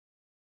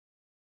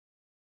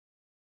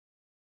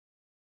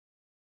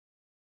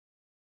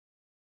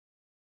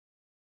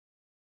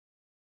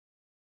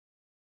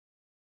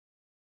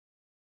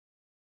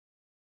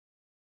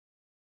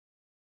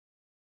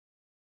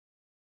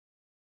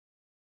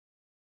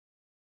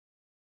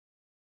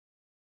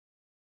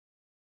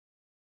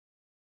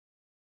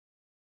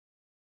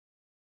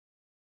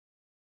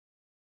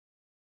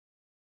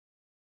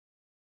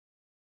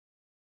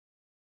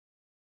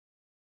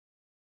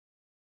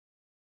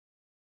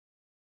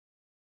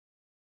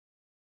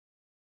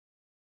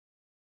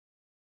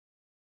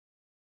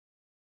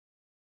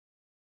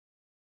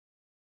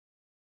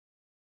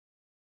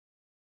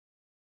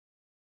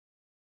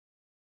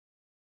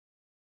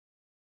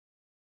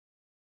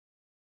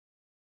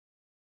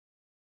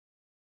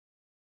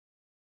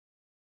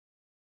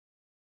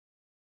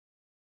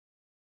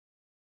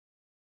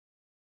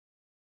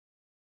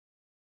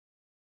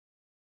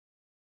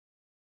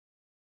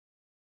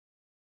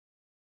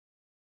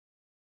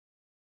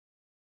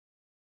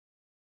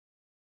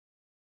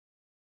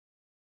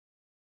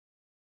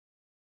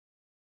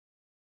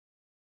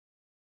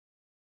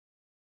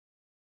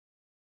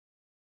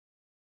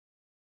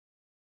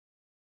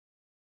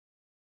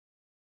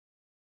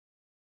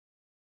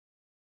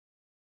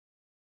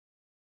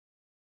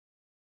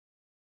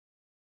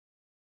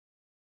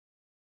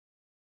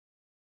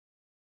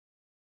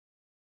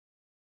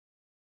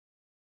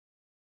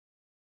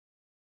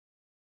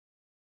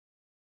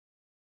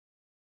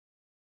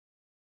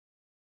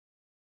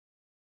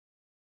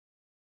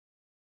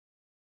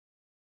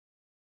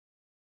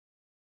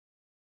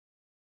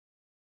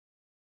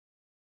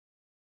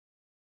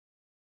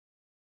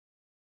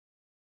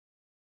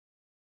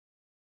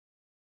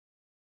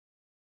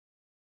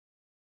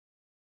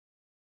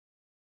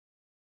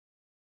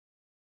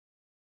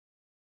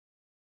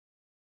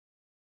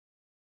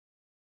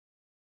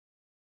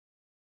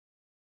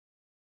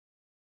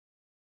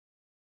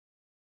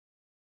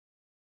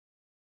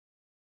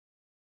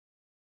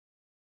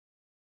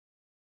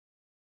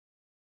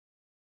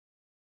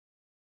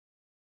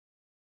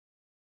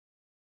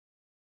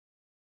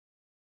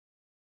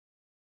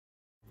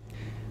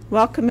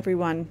Welcome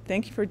everyone.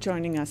 Thank you for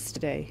joining us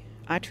today.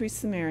 I'm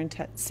Theresa,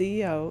 Marentette,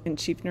 CEO and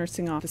Chief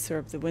Nursing Officer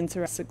of the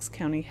Windsor-Essex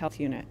County Health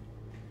Unit.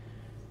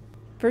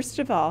 First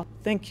of all,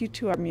 thank you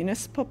to our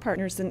municipal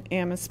partners in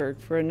Amherstburg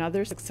for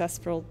another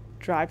successful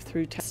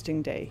drive-through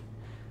testing day.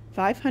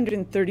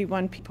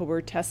 531 people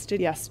were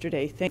tested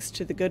yesterday thanks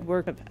to the good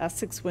work of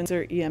Essex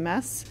Windsor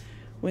EMS,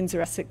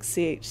 Windsor-Essex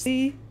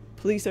CHC,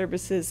 police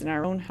services, and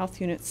our own health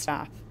unit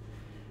staff.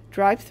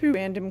 Drive-through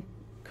random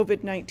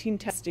COVID-19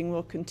 testing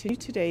will continue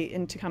today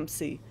in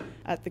Tecumseh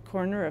at the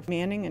corner of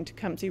Manning and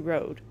Tecumseh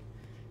Road.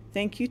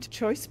 Thank you to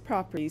Choice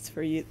Properties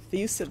for the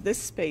use of this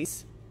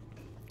space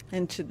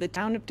and to the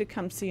town of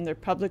Tecumseh and their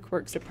Public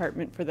Works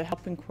Department for the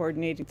help in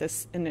coordinating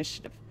this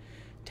initiative.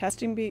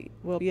 Testing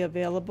will be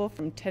available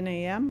from 10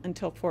 a.m.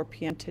 until 4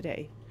 p.m.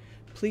 today.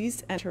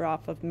 Please enter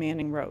off of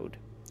Manning Road.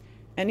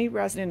 Any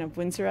resident of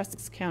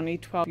Windsor-Essex County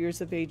 12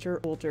 years of age or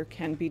older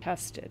can be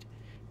tested.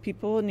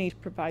 People will need to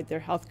provide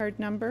their health card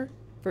number,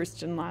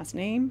 first and last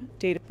name,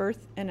 date of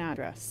birth, and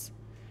address.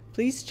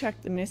 Please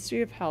check the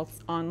Ministry of Health's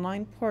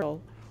online portal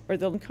or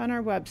the link on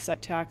our website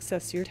to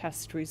access your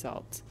test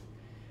results.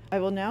 I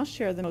will now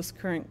share the most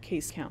current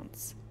case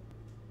counts.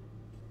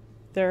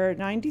 There are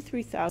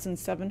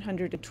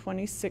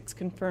 93,726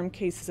 confirmed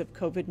cases of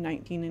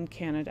COVID-19 in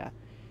Canada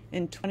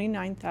and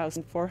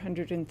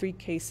 29,403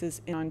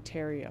 cases in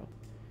Ontario.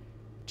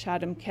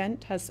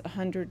 Chatham-Kent has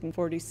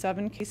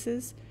 147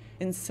 cases,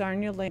 and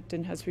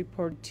Sarnia-Langton has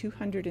reported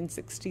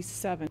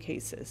 267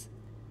 cases.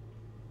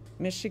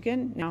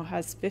 Michigan now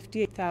has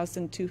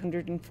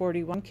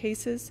 58,241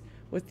 cases,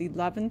 with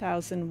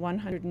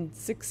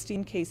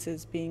 11,116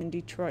 cases being in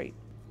Detroit.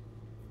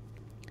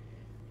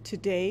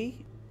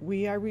 Today,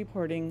 we are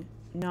reporting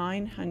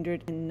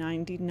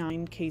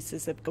 999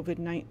 cases of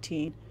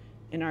COVID-19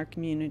 in our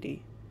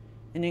community,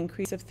 an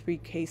increase of 3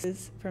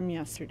 cases from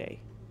yesterday.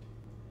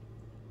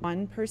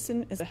 1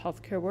 person is a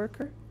healthcare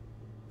worker,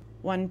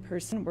 1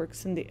 person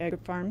works in the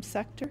agri-farm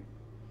sector,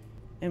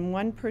 and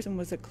 1 person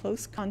was a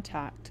close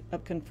contact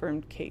of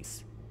confirmed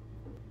case.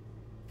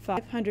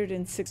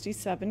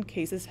 567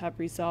 cases have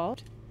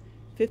resolved.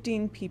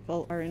 15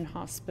 people are in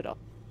hospital.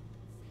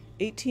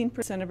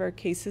 18% of our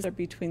cases are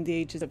between the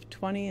ages of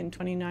 20 and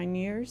 29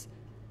 years.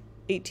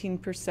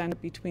 18% are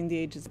between the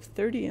ages of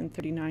 30 and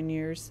 39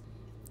 years.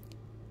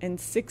 And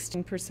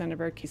 16%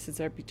 of our cases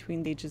are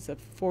between the ages of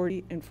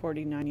 40 and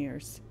 49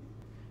 years.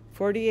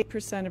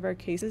 48% of our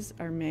cases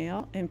are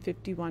male and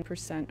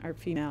 51% are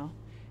female,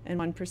 and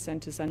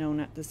 1% is unknown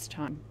at this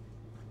time.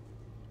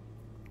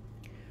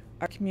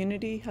 Our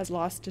community has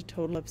lost a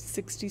total of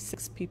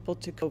 66 people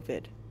to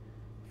COVID.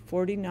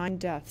 49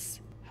 deaths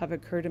have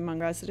occurred among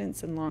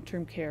residents in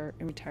long-term care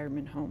and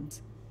retirement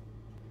homes.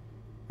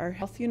 Our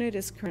health unit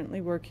is currently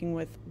working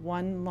with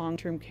 1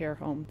 long-term care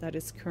home that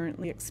is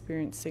currently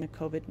experiencing a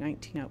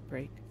COVID-19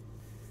 outbreak.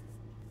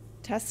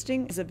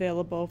 Testing is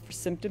available for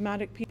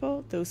symptomatic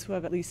people, those who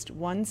have at least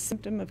 1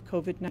 symptom of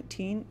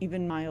COVID-19,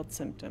 even mild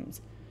symptoms.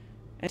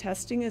 And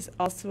testing is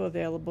also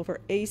available for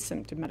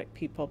asymptomatic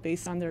people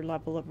based on their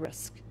level of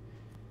risk.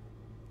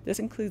 This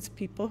includes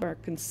people who are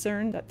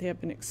concerned that they have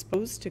been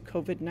exposed to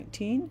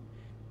COVID-19,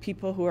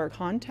 people who are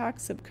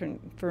contacts of a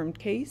confirmed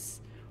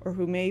case, or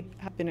who may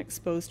have been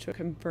exposed to a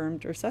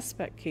confirmed or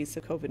suspect case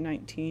of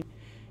COVID-19,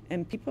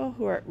 and people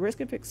who are at risk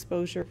of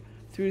exposure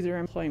through their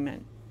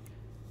employment,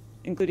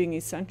 including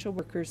essential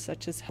workers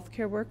such as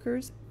healthcare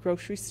workers,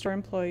 grocery store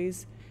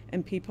employees,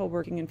 and people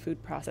working in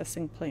food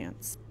processing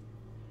plants.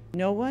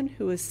 No one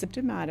who is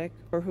symptomatic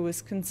or who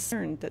is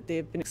concerned that they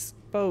have been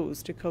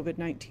exposed to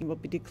COVID-19 will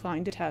be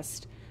declined to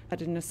test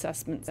at an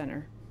assessment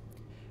center.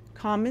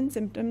 Common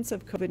symptoms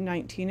of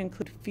COVID-19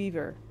 include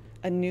fever,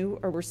 a new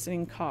or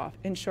worsening cough,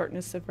 and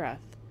shortness of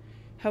breath.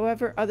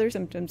 However, other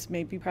symptoms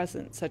may be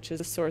present, such as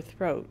a sore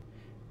throat,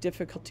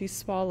 difficulty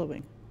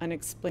swallowing,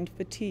 unexplained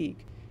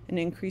fatigue, an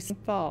increase in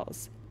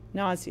falls,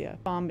 nausea,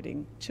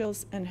 vomiting,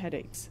 chills, and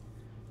headaches.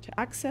 To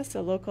access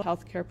a local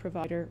healthcare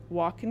provider,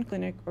 walk-in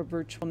clinic, or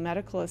virtual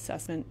medical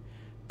assessment,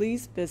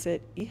 please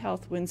visit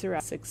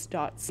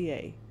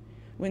ehealthwindsoressex.ca.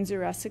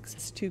 Windsor-Essex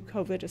has 2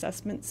 COVID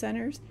assessment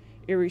centers,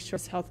 Erie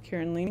Shores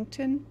Healthcare in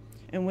Leamington,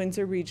 and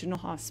Windsor Regional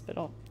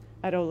Hospital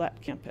at Olette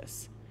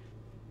Campus.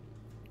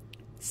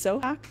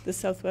 SOHAC, the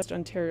Southwest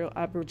Ontario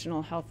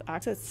Aboriginal Health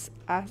Access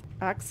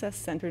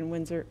Centre in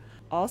Windsor,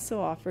 also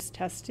offers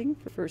testing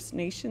for First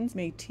Nations,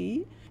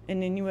 Métis,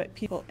 and Inuit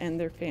people and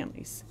their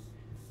families.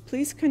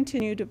 Please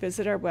continue to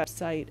visit our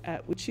website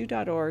at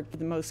wichu.org for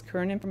the most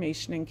current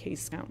information and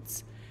case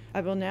counts.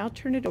 I will now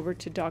turn it over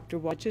to Dr.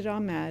 Wajid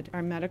Ahmed,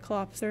 our Medical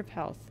Officer of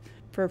Health,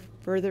 for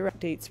further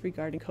updates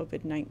regarding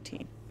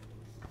COVID-19.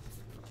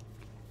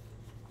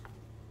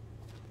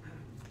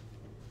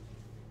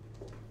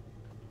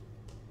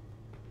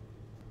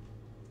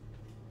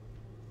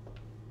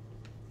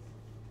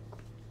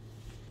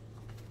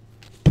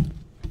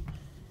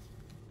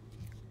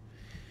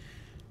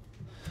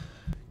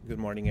 Good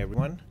morning,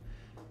 everyone.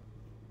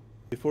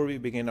 Before we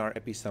begin our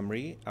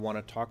epi-summary, I want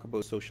to talk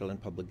about social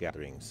and public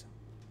gatherings.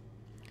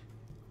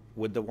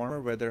 With the warmer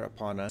weather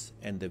upon us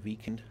and the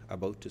weekend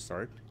about to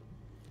start,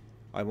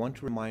 I want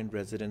to remind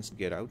residents to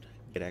get out,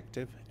 get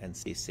active, and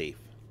stay safe.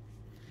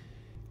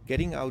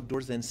 Getting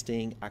outdoors and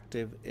staying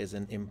active is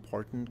an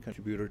important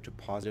contributor to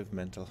positive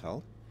mental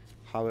health.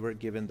 However,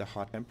 given the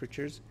hot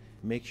temperatures,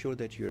 make sure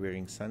that you're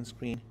wearing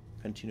sunscreen,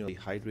 continually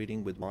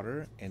hydrating with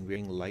water, and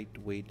wearing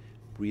lightweight,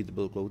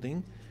 breathable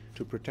clothing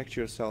to protect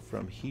yourself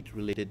from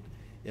heat-related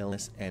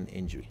illness and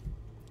injury,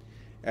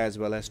 as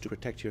well as to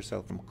protect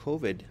yourself from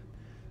COVID.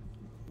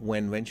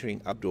 When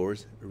venturing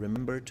outdoors,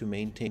 remember to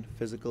maintain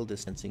physical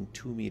distancing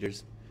 2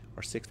 meters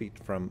or 6 feet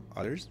from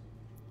others.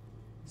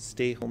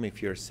 Stay home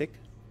if you're sick.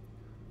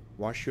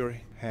 Wash your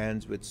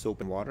hands with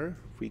soap and water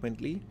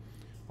frequently,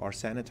 or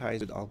sanitize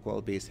with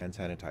alcohol-based hand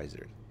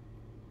sanitizer.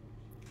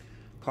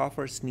 Cough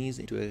or sneeze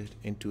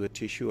into a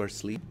tissue or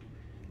sleep,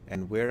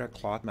 and wear a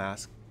cloth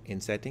mask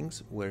in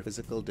settings where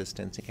physical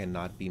distancing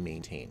cannot be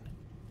maintained.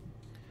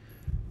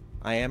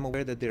 I am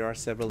aware that there are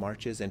several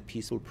marches and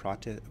peaceful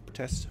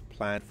protests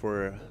planned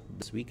for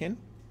this weekend.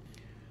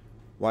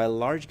 While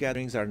large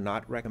gatherings are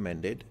not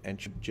recommended and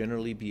should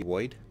generally be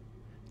avoided,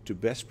 to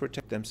best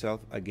protect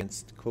themselves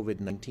against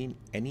COVID-19,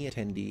 any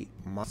attendee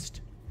must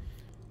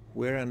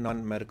wear a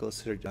non-medical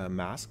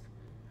mask,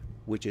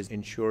 which is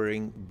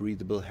ensuring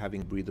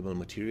having breathable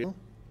material,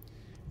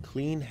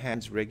 clean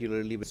hands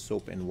regularly with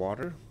soap and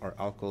water or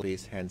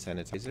alcohol-based hand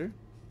sanitizer,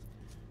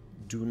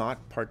 do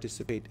not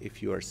participate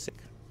if you are sick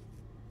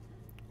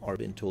or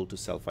been told to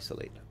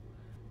self-isolate.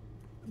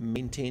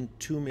 Maintain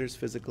 2 meters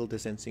physical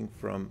distancing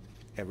from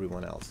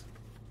everyone else.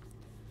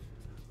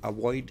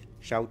 Avoid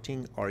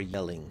shouting or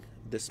yelling.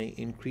 This may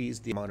increase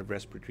the amount of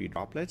respiratory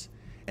droplets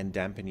and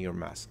dampen your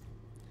mask.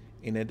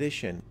 In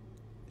addition,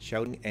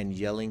 shouting and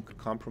yelling could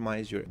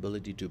compromise your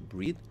ability to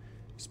breathe,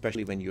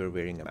 especially when you are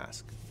wearing a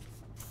mask.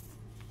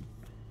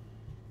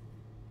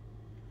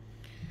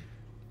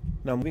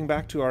 Now, moving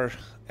back to our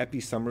EPI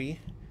summary.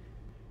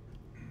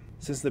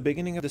 Since the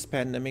beginning of this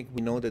pandemic,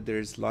 we know that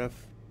there's a lot of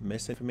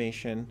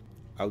misinformation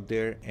out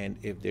there, and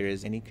if there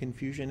is any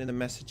confusion in the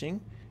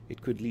messaging,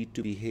 it could lead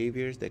to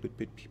behaviors that could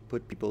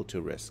put people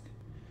to risk.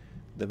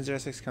 The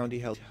Windsor-Essex County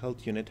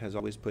Health Unit has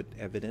always put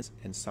evidence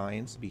and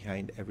science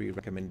behind every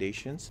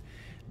recommendations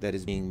that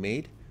is being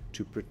made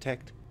to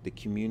protect the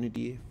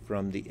community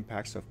from the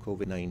impacts of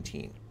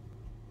COVID-19.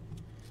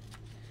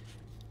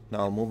 Now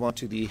I'll move on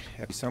to the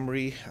EPI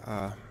summary.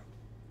 Good.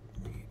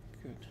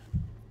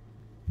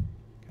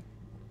 Okay.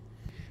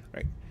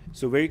 Right.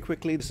 So very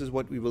quickly, this is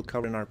what we will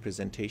cover in our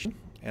presentation,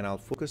 and I'll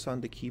focus on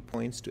the key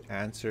points to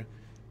answer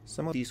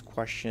some of these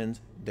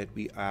questions that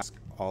we ask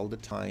all the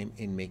time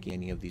in making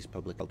any of these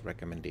public health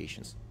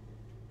recommendations.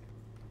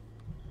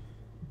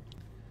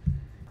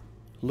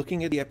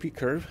 Looking at the EPI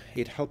curve,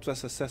 it helps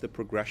us assess the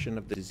progression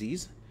of the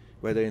disease,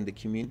 whether in the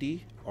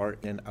community or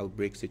in an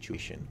outbreak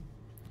situation.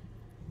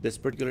 This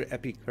particular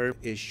EPI curve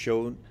is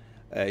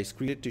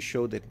created to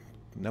show the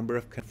number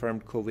of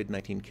confirmed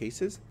COVID-19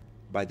 cases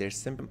by their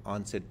symptom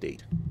onset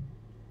date.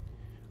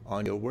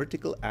 On your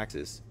vertical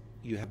axis,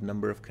 you have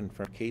number of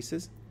confirmed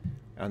cases.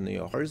 On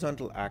your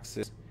horizontal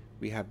axis,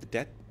 we have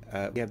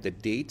the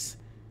dates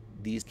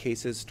these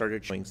cases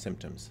started showing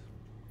symptoms.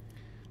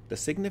 The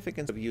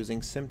significance of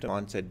using symptom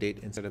onset date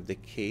instead of the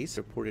case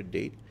reported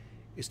date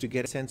is to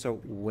get a sense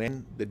of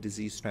when the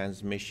disease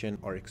transmission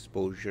or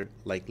exposure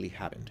likely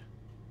happened.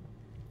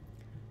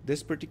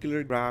 This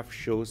particular graph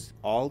shows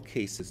all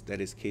cases,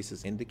 that is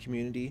cases in the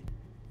community,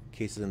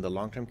 cases in the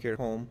long-term care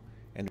home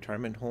and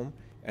retirement home,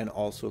 and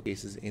also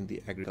cases in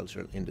the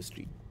agricultural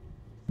industry.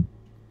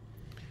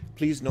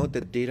 Please note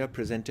that data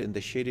presented in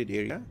the shaded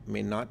area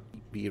may not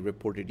be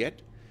reported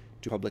yet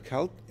to public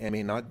health and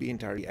may not be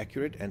entirely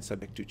accurate and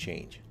subject to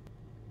change.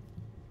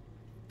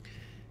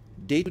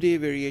 Day-to-day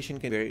variation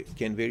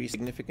can vary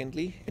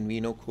significantly, and we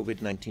know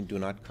COVID-19 do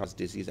not cause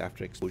disease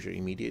after exposure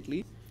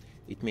immediately.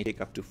 It may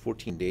take up to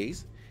 14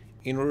 days.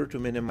 In order to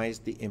minimize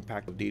the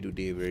impact of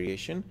day-to-day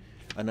variation,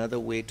 another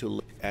way to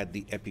look at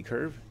the EPI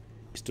curve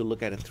is to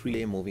look at a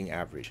 3-day moving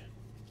average.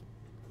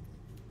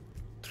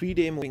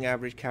 3-day moving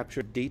average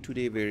captures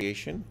day-to-day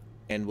variation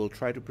and will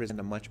try to present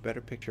a much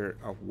better picture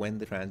of when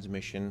the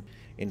transmission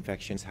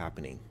infection is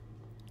happening.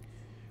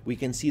 We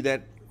can see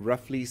that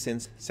roughly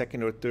since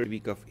 2nd or 3rd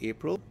week of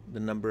April,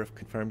 the number of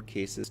confirmed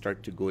cases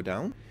started to go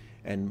down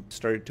and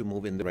started to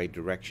move in the right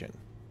direction.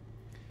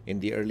 In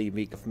the early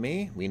week of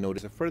May, we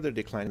noticed a further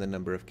decline in the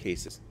number of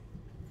cases.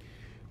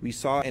 We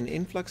saw an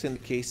influx in the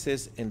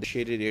cases in the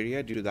shaded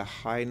area due to the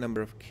high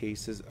number of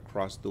cases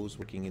across those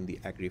working in the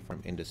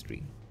agri-farm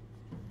industry.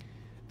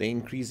 The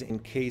increase in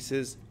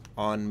cases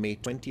on May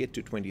 20th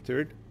to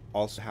 23rd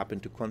also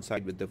happened to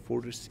coincide with the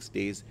 4 to 6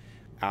 days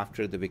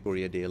after the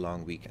Victoria Day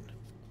long weekend.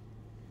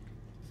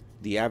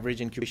 The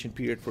average incubation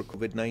period for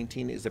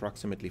COVID-19 is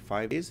approximately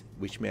 5 days,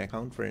 which may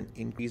account for an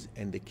increase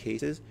in the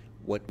cases,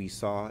 what we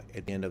saw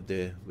at the end of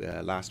the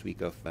last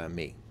week of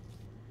May.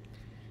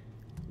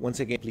 Once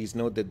again, please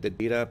note that the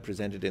data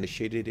presented in the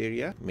shaded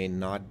area may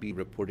not be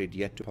reported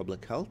yet to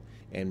public health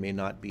and may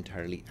not be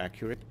entirely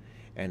accurate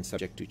and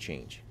subject to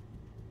change.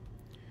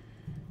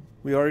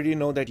 We already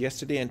know that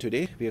yesterday and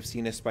today we have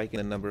seen a spike in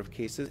the number of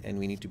cases, and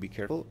we need to be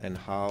careful and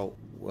how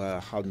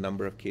the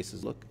number of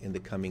cases look in the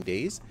coming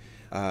days.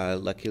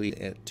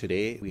 Luckily,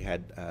 today we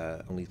had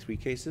only 3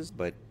 cases,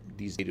 but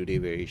these day-to-day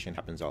variation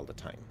happens all the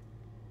time.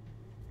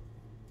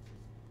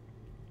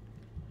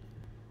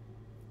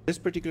 This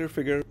particular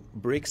figure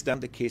breaks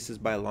down the cases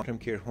by long-term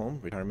care home,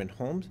 retirement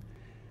homes,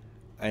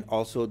 and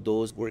also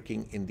those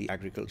working in the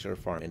agriculture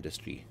farm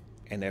industry,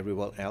 and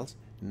everyone else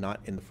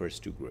not in the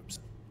first 2 groups.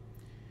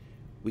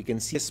 We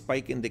can see a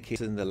spike in the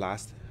cases in the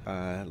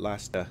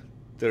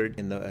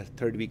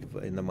third week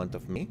in the month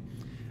of May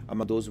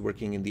among those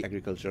working in the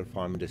agriculture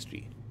farm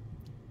industry.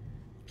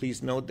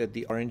 Please note that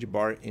the orange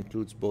bar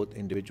includes both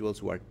individuals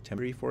who are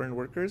temporary foreign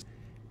workers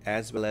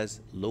as well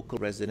as local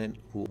residents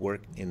who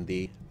work in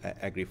the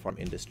agri-farm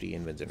industry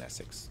in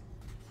Windsor-Essex.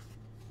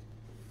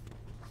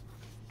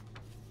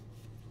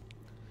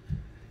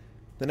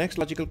 The next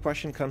logical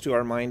question comes to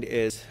our mind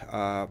is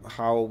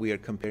how we are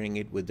comparing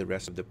it with the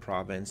rest of the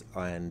province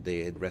and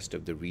the rest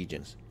of the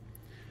regions.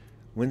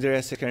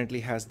 Windsor-Essex currently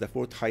has the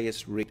 4th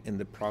highest rate in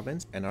the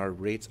province, and our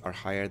rates are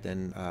higher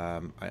than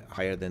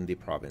the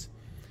province.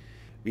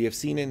 We have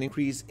seen an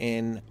increase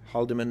in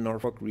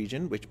Haldimand-Norfolk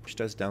region, which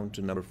pushed us down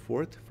to number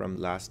 4th from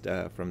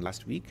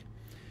last week.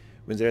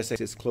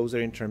 Windsor-Essex is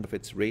closer in terms of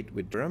its rate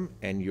with Durham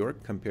and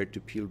York compared to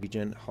Peel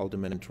region,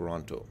 Haldimand, and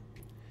Toronto.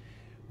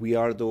 We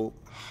are, though,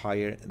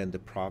 higher than the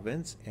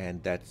province,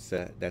 and that's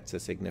a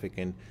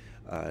significant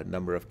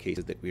number of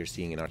cases that we are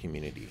seeing in our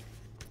community.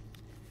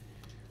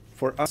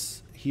 For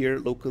us here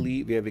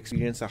locally, we have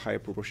experienced a higher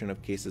proportion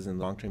of cases in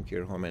long-term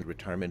care home and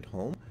retirement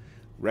home,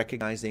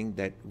 recognizing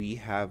that we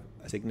have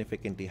a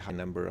significantly high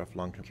number of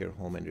long-term care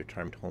home and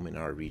retirement home in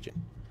our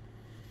region.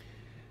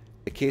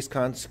 The case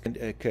counts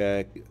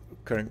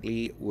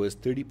currently was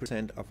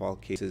 30% of all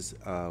cases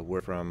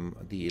were from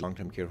the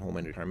long-term care home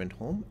and retirement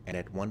home, and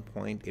at one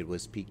point it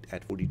was peaked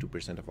at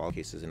 42% of all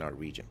cases in our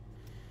region.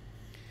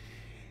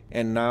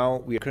 And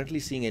now we are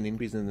currently seeing an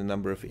increase in the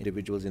number of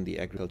individuals in the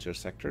agriculture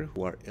sector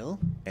who are ill,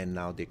 and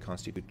now they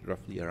constitute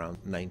roughly around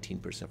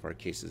 19% of our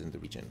cases in the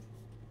region.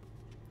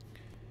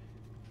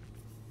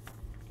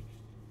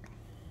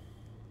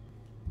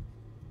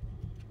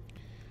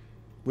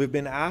 We've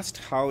been asked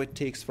how long it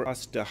takes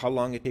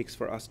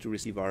for us to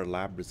receive our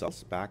lab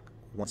results back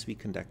once we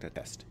conduct a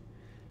test.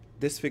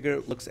 This figure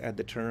looks at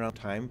the turnaround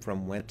time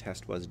from when a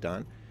test was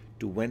done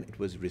to when it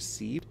was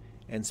received,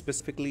 and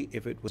specifically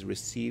if it was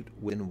received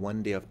within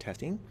 1 day of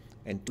testing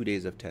and 2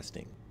 days of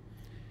testing.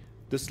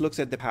 This looks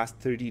at the past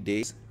 30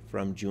 days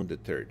from June the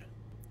 3rd.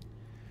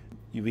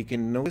 We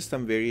can notice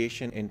some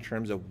variation in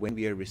terms of when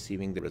we are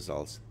receiving the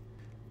results.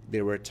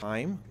 There were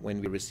times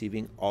when we were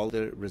receiving all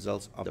the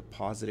results of the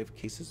positive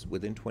cases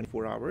within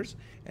 24 hours,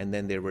 and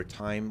then there were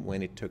times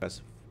when it took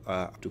us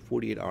up to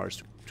 48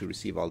 hours to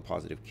receive all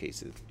positive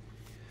cases.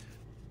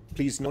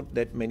 Please note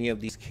that many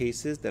of these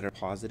cases that are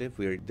positive,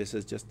 this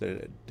is just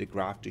the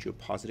graph to show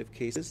positive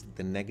cases.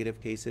 The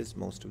negative cases,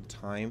 most of the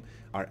time,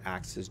 are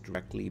accessed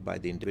directly by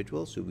the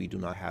individual, so we do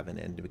not have an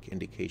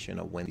indication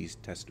of when these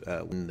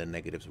when the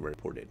negatives were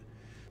reported.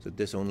 So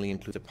this only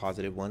includes the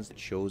positive ones. It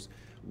shows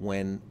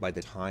by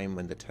the time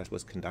when the test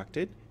was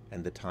conducted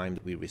and the time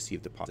that we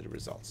received the positive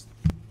results.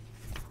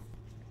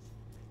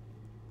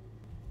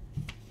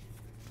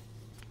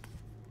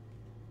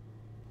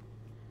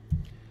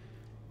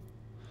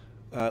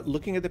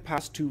 Looking at the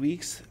past 2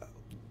 weeks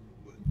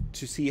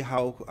to see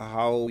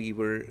how we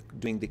were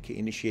doing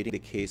initiating the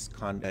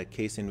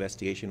case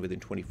investigation within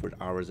 24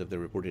 hours of the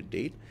reported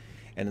date.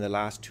 And in the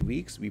last 2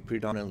 weeks, we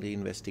predominantly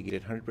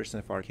investigated 100%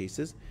 of our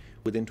cases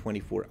within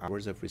 24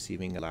 hours of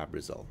receiving a lab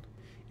result.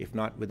 If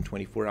not within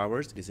 24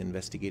 hours, it is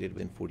investigated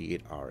within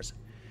 48 hours.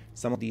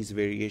 Some of these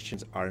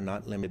variations are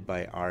not limited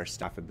by our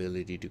staff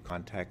ability to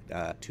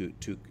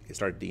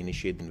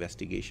initiate the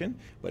investigation,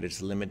 but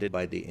it's limited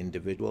by the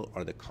individual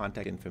or the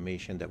contact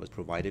information that was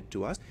provided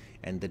to us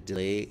and the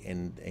delay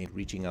in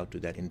reaching out to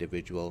that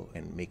individual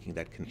and making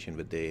that connection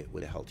with the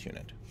health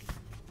unit.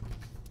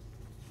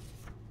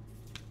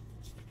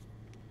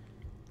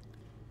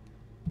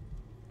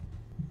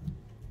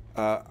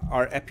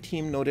 Our EPI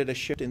team noted a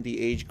shift in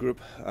the age group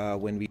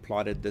when we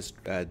plotted this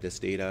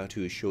data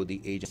to show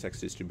the age and sex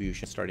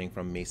distribution starting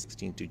from May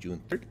 16th to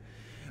June 3rd,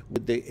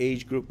 with the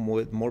age group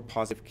more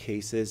positive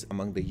cases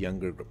among the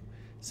younger group.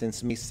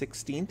 Since May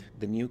 16th,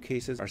 the new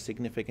cases are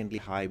significantly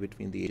high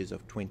between the ages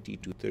of 20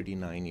 to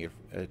 39 year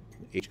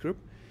age group.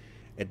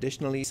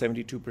 Additionally,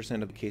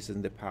 72% of the cases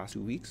in the past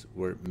 2 weeks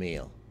were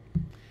male.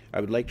 I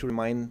would like to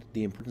remind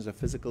the importance of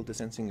physical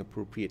distancing,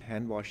 appropriate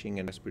hand washing,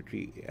 and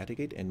respiratory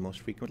etiquette, and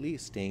most frequently,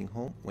 staying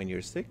home when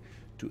you're sick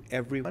to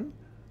everyone,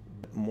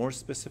 but more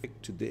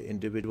specific to the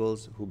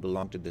individuals who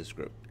belong to this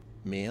group,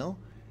 male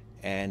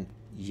and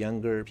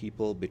younger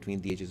people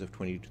between the ages of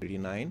 20 to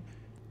 39.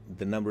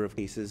 The number of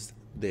cases,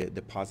 the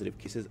positive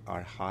cases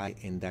are high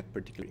in that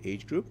particular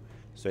age group.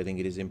 So I think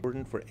it is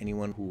important for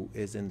anyone who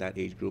is in that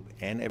age group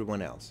and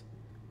everyone else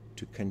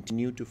to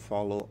continue to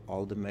follow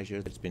all the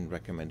measures that's been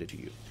recommended to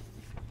you.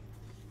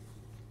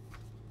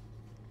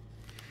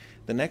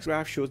 The next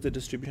graph shows the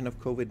distribution of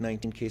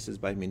COVID-19 cases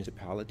by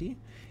municipality,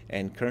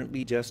 and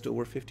currently just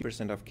over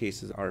 50% of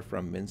cases are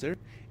from Windsor,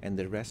 and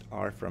the rest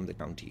are from the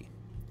county.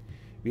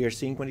 We are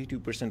seeing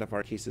 22% of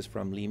our cases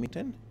from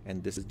Leamington,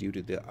 and this is due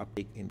to the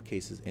uptake in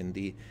cases in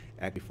the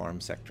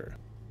agri-farm sector.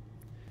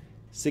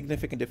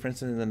 Significant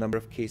differences in the number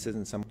of cases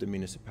in some of the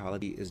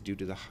municipality is due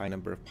to the high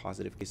number of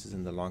positive cases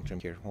in the long-term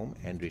care home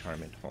and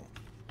retirement home.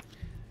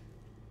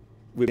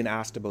 We've been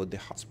asked about the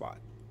hotspot.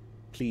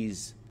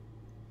 Please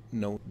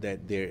note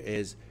that there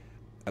is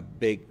a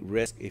big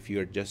risk if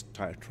you're just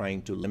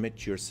trying to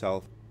limit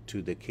yourself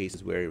to the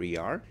cases where we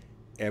are.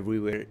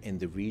 Everywhere in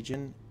the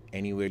region,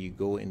 anywhere you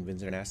go in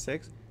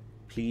Windsor-Essex,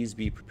 please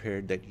be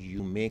prepared that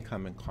you may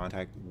come in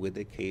contact with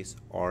a case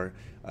or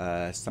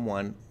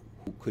someone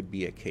who could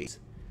be a case.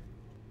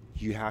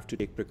 You have to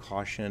take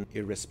precaution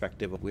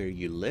irrespective of where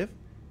you live,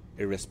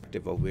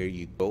 irrespective of where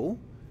you go.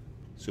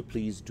 So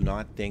please do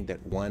not think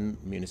that one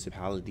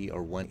municipality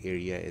or one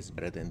area is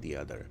better than the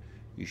other.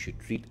 You should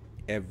treat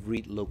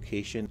every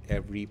location,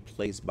 every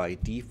place by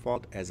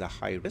default as a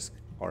high risk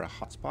or a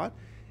hotspot,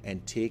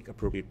 and take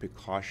appropriate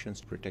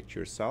precautions to protect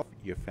yourself,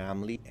 your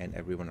family, and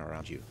everyone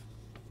around you.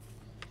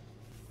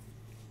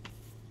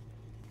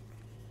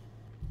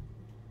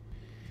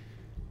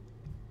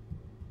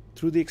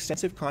 Through the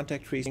extensive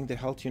contact tracing the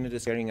health unit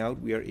is carrying out,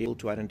 we are able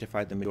to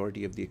identify the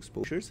majority of the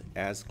exposures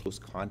as close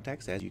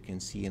contacts, as you can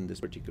see in this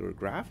particular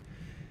graph.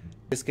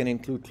 This can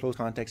include close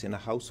contacts in a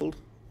household,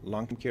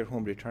 long-term care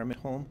home, retirement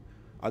home,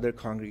 other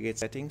congregate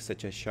settings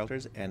such as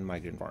shelters and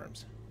migrant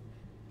farms.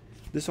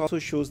 This also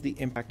shows the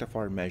impact of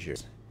our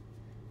measures.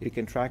 If we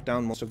can track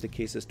down most of the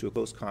cases to a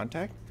close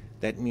contact,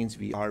 that means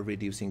we are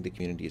reducing the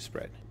community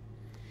spread.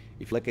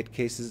 If you look at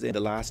cases in the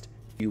last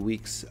few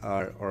weeks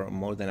or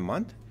more than a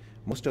month,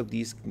 most of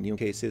these new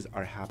cases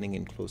are happening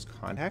in close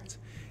contacts,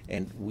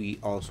 and we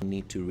also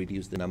need to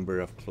reduce the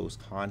number of close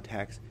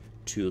contacts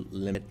to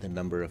limit the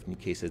number of new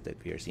cases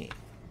that we are seeing.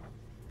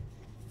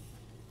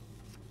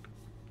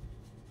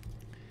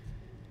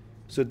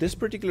 So this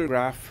particular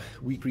graph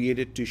we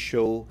created to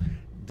show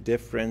the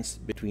difference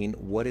between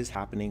what is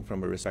happening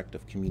from a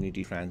respective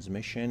community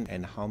transmission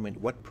and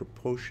what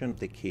proportion of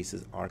the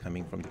cases are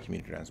coming from the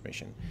community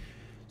transmission.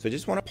 So I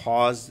just want to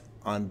pause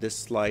on this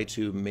slide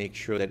to make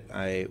sure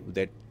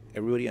that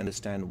everybody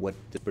understand what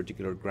this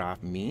particular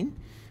graph means.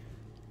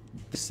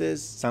 This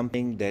is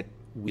something that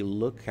we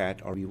look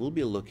at, or we will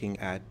be looking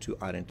at, to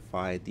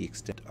identify the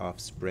extent of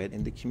spread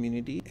in the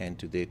community and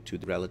to the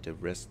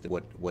relative risk,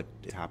 what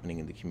is happening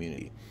in the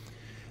community.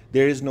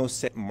 There is no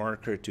set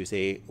marker to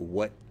say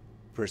what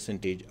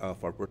percentage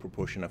of or what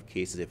proportion of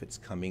cases, if it's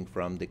coming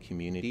from the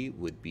community,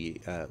 would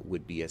be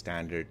a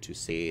standard to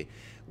say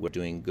we're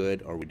doing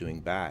good or we're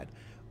doing bad.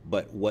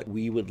 But what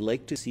we would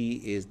like to see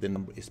is the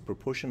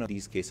proportion of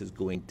these cases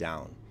going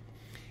down.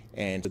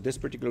 And so this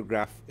particular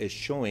graph is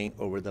showing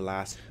over the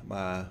last,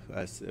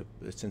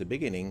 since the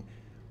beginning,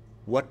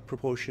 what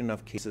proportion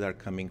of cases are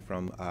coming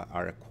from,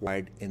 are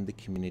acquired in the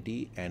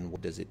community, and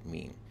what does it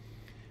mean?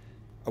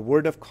 A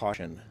word of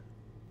caution,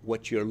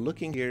 what you're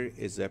looking here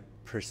is a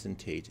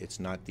percentage, it's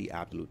not the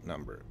absolute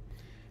number.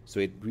 So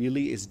it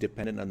really is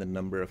dependent on the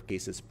number of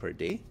cases per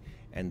day,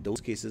 and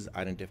those cases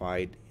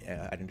identifying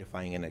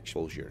an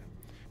exposure.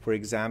 For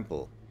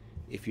example,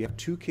 if you have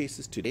 2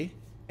 cases today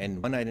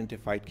and 1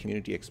 identified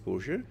community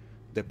exposure,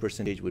 the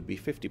percentage would be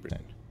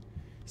 50%.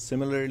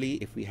 Similarly,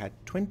 if we had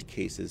 20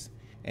 cases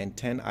and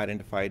 10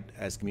 identified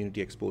as community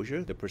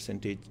exposure, the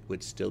percentage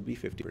would still be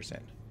 50%.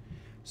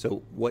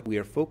 So what we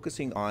are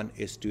focusing on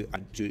is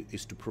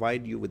to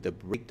provide you with the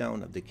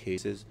breakdown of the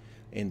cases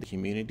in the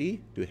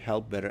community to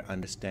help better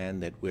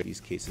understand that where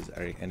these cases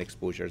are and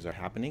exposures are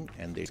happening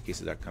and these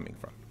cases are coming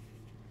from.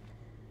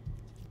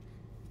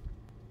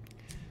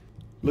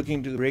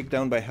 Looking to the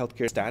breakdown by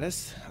healthcare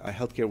status,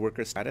 healthcare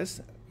worker status,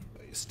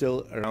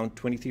 still around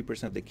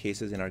 23% of the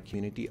cases in our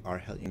community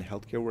are in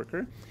healthcare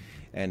worker,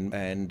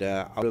 and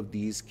out of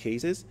these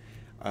cases,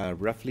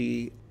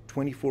 roughly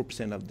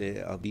 24%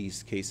 of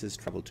these cases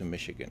travel to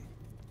Michigan.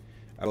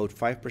 About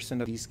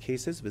 5% of these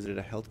cases visited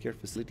a healthcare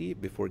facility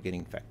before getting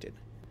infected.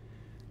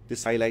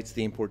 This highlights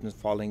the importance of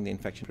following the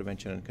infection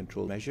prevention and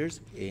control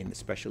measures,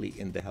 especially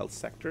in the health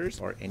sectors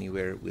or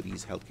anywhere where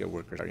these healthcare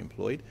workers are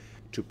employed,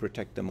 to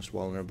protect the most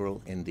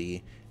vulnerable in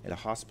the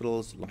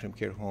hospitals, long-term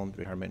care homes,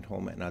 retirement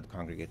home, and other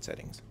congregate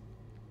settings.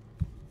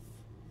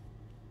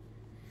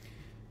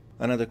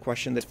 Another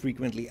question that's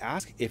frequently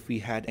asked, if we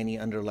had any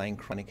underlying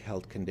chronic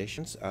health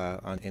conditions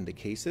in the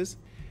cases,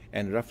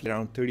 and roughly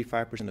around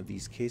 35% of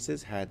these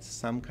cases had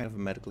some kind of a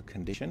medical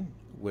condition,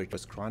 which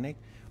was chronic,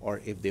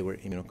 or if they were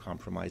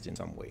immunocompromised in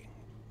some way.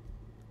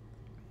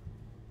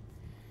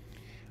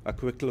 A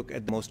quick look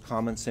at the most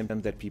common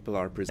symptoms that people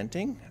are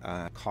presenting.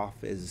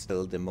 Cough is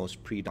still the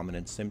most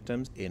predominant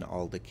symptoms in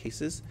all the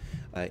cases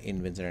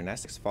in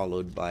Windsor-Essex,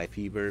 followed by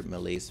fever,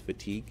 malaise,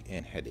 fatigue,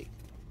 and headache.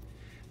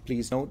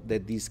 Please note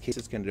that these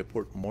cases can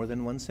report more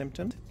than one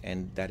symptom,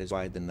 and that is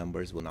why the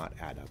numbers will not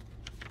add up.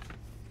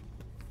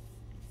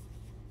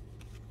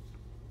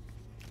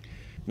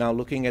 Now,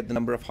 looking at the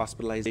number of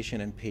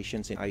hospitalization and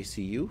patients in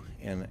ICU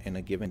in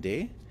a given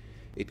day,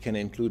 It can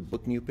include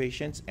both new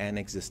patients and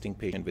existing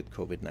patients with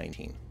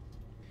COVID-19.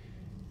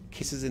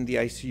 Cases in the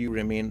ICU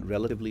remain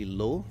relatively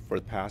low for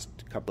the past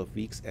couple of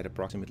weeks at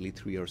approximately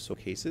 3 or so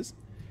cases.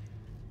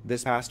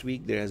 This past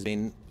week, there has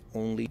been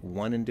only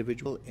one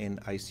individual in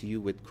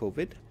ICU with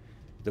COVID.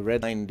 The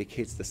red line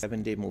indicates the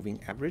 7-day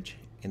moving average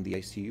in the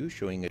ICU,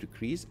 showing a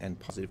decrease and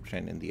positive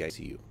trend in the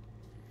ICU.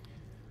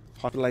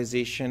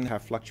 Hospitalization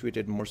have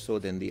fluctuated more so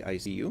than the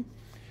ICU.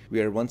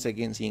 We are once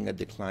again seeing a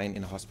decline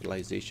in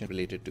hospitalization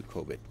related to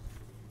COVID.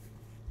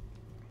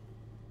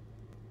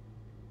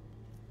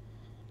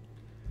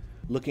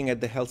 Looking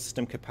at the health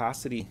system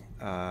capacity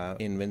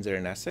in Windsor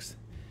and Essex,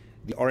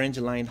 the orange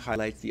line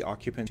highlights the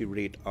occupancy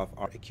rate of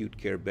our acute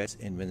care beds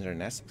in Windsor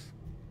and Essex.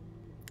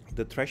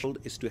 The threshold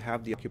is to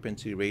have the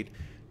occupancy rate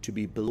to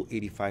be below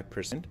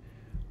 85%,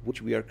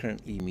 which we are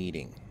currently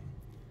meeting.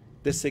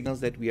 This signals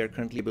that we are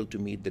currently able to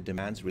meet the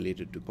demands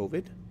related to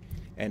COVID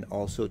and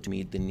also to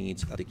meet the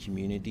needs of the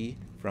community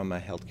from a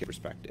healthcare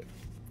perspective.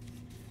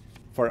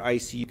 For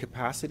ICU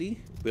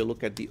capacity, we'll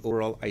look at the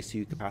overall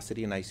ICU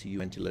capacity and ICU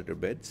ventilator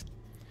beds.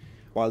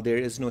 While there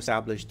is no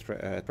established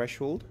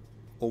threshold,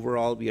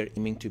 overall we are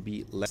aiming to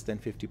be less than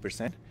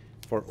 50%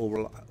 for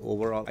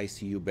overall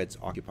ICU beds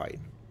occupied.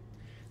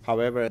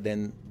 However,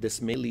 then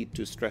this may lead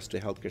to stress to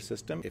the healthcare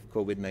system if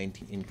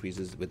COVID-19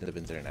 increases within the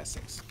Windsor and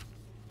Essex.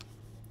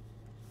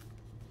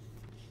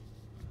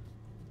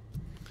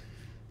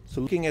 So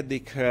looking at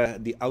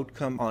the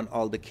outcome on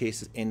all the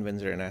cases in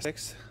Windsor and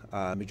Essex,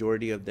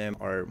 majority of them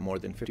are more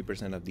than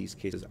 50% of these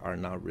cases are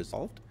now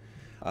resolved.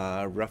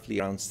 Roughly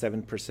around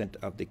 7%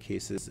 of the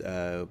cases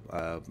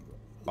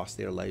lost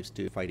their lives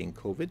to fighting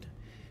COVID,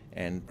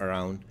 and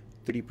around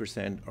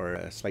 30%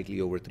 or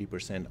slightly over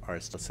 3% are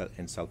still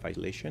in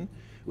self-isolation,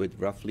 with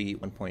roughly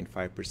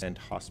 1.5%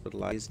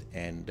 hospitalized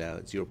and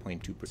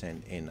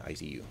 0.2% in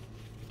ICU.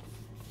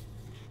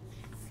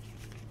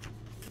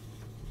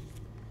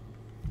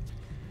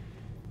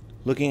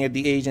 Looking at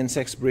the age and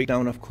sex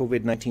breakdown of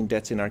COVID-19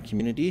 deaths in our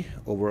community,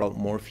 overall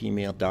more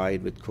female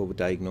died with COVID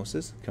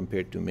diagnosis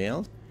compared to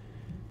males.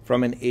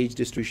 From an age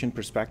distribution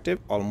perspective,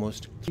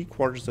 almost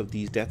 3/4 of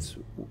these deaths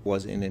were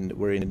in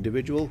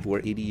individuals who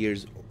were 80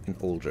 years and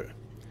older.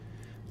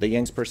 The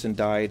youngest person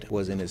died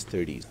was in his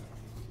 30s.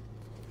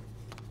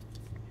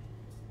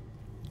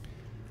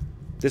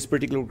 This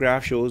particular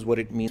graph shows what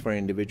it means for an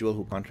individual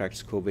who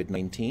contracts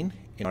COVID-19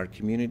 in our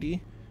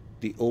community.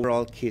 The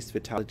overall case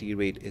fatality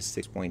rate is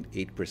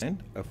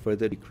 6.8%, a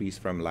further decrease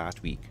from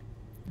last week.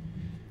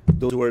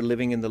 Those who are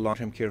living in the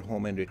long-term care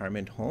home and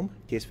retirement home,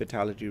 case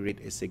fatality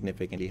rate is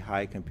significantly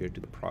high compared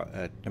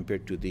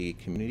to the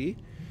community,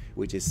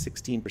 which is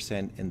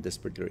 16% in this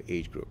particular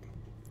age group.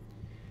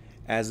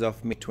 As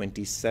of May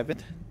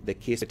 27th, the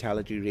case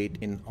fatality rate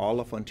in all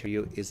of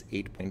Ontario is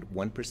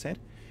 8.1%,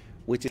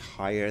 which is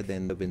higher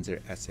than the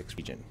Windsor-Essex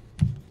region.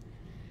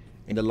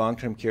 In the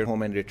long-term care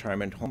home and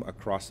retirement home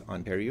across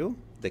Ontario,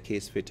 the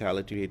case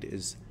fatality rate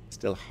is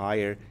still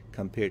higher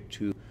compared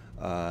to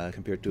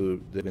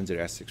the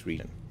Windsor-Essex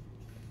region.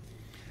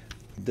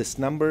 This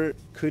number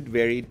could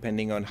vary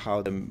depending on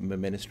how the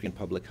Ministry of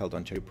Public Health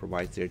Ontario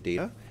provides their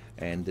data,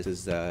 and this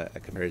is a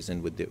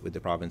comparison with the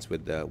province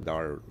with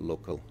our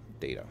local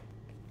data.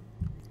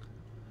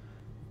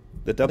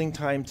 The doubling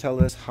time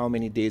tells us how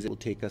many days it will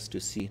take us to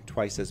see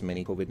twice as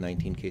many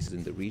COVID-19 cases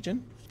in the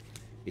region.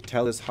 It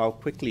tells us how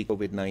quickly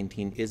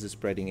COVID-19 is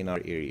spreading in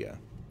our area.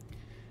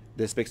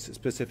 This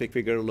specific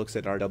figure looks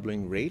at our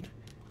doubling rate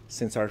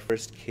since our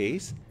first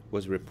case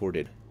was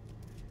reported.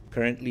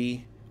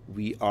 Currently,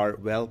 we are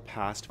well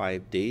past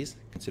 5 days,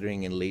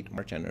 considering in late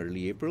March and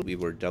early April, we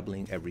were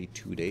doubling every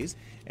 2 days,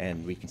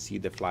 and we can see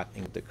the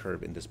flattening of the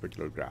curve in this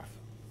particular graph.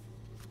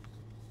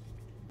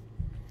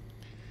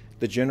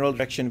 The general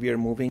direction we are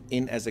moving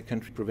in as a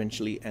country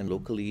provincially and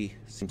locally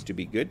seems to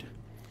be good.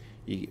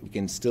 You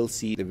can still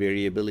see the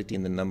variability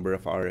in the number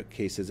of our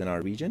cases in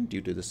our region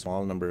due to the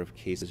small number of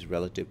cases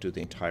relative to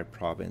the entire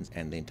province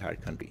and the entire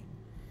country.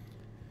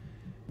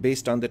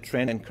 Based on the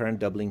trend and current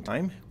doubling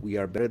time, we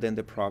are better than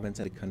the province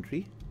and the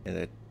country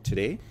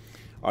today.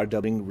 Our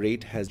doubling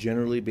rate has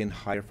generally been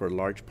higher for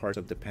large parts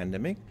of the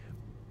pandemic,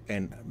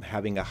 and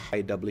having a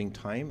high doubling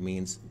time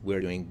means we're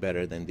doing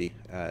better than the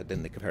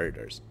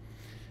comparators.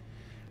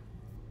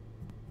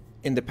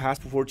 In the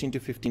past 14 to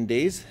 15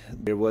 days,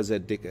 there was a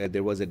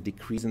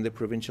decrease in the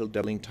provincial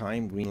doubling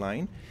time, green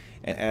line,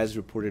 and as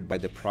reported by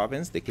the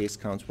province, the case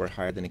counts were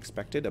higher than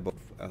expected,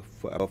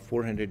 about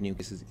 400 new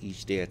cases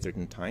each day at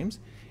certain times,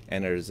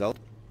 and as a result,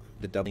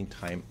 the doubling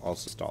time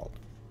also stalled.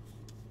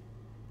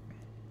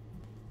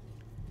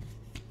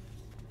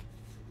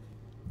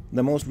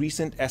 The most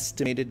recent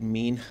estimated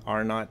mean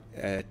R0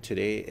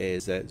 today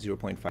is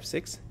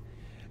 0.56.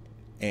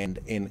 And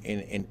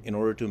in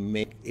order to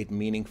make it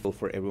meaningful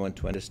for everyone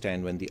to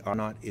understand, when the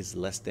R0 is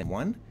less than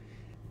 1,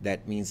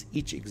 that means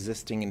each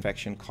existing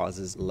infection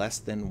causes less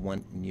than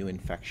 1 new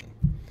infection.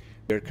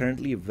 We are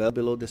currently well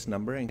below this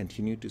number and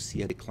continue to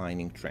see a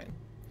declining trend.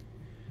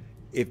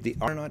 If the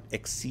R0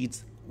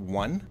 exceeds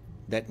 1,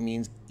 That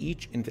means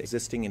each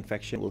existing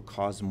infection will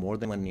cause more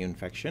than one new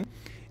infection.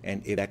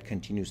 And if that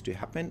continues to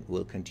happen,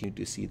 we'll continue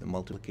to see the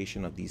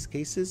multiplication of these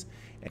cases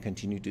and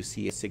continue to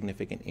see a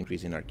significant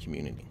increase in our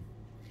community.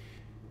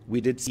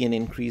 We did see an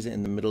increase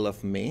in the middle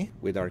of May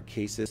with our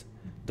cases,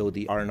 though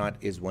the R0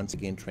 is once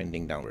again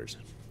trending downwards.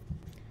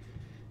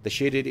 The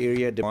shaded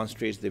area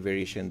demonstrates the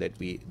variation that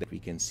we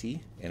can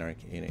see in our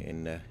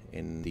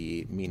in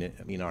the mean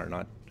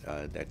R0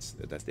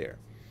 that's there.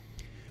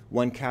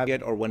 One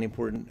caveat or one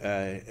important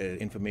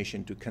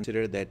information to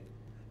consider that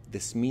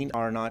this mean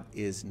R0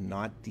 is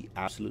not the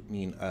absolute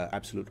mean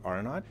absolute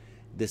R0.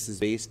 This is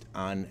based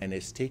on and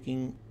is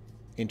taking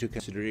into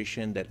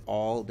consideration that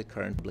all the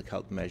current public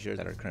health measures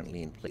that are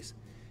currently in place.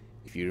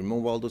 If you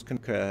remove all those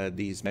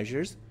these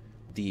measures,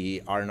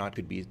 the R0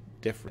 could be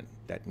different.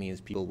 That means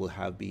people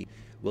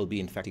will be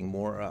infecting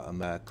more,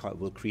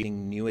 will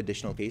creating new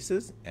additional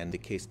cases, and the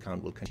case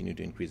count will continue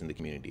to increase in the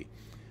community.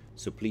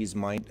 So please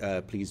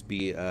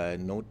be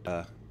note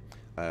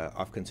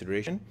of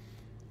consideration.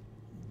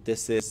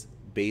 This is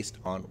based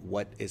on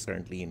what is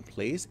currently in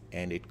place,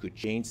 and it could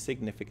change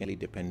significantly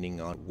depending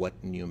on what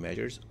new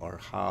measures or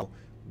how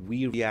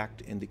we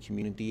react in the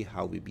community,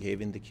 how we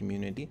behave in the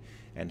community,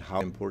 and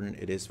how important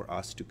it is for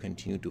us to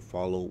continue to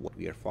follow what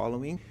we are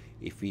following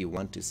if we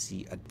want to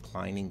see a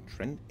declining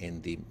trend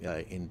in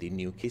the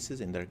new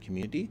cases in our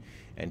community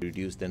and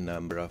reduce the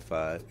number of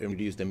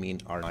reduce the mean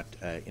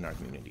R0 in our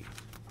community.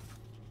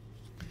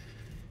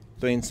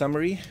 So in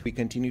summary, we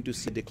continue to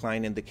see a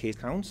decline in the case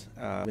counts.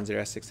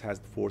 Windsor-Essex has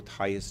the 4th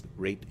highest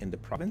rate in the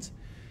province.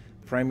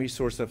 The primary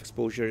source of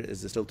exposure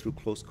is still through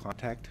close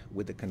contact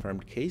with the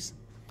confirmed case.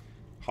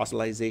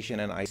 Hospitalization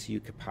and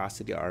ICU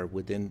capacity are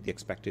within the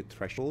expected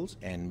thresholds,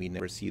 and we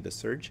never see the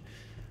surge.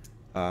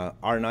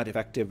 R0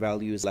 effective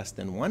value is less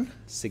than 1,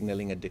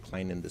 signaling a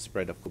decline in the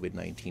spread of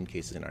COVID-19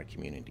 cases in our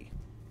community.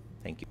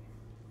 Thank you.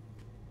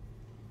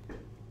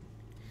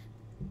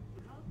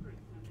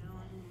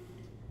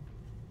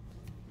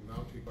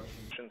 Now take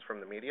questions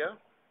from the media.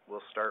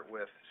 We'll start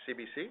with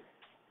CBC.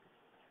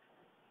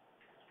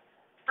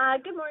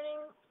 Good morning.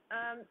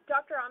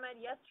 Dr.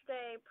 Ahmed,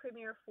 yesterday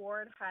Premier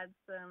Ford had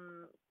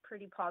some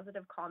pretty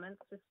positive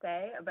comments to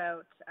say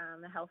about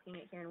the health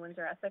unit here in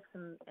Windsor-Essex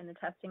and the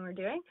testing we're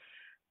doing.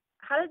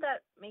 How did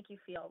that make you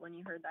feel when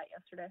you heard that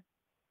yesterday?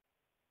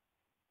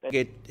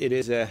 It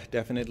is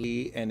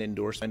definitely an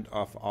endorsement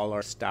of all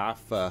our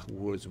staff who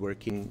was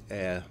working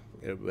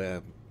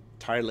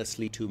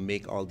tirelessly to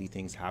make all these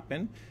things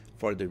happen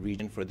for the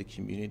region, for the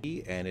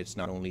community, and it's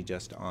not only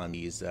just on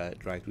these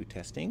drive-through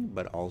testing,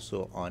 but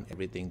also on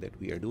everything that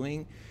we are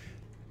doing,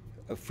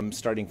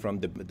 starting from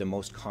the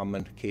most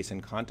common case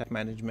and contact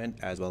management,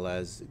 as well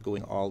as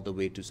going all the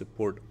way to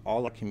support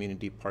all our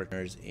community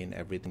partners in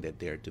everything that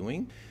they're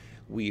doing.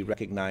 We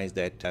recognize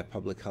that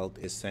public health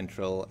is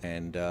central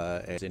and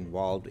is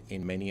involved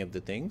in many of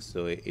the things,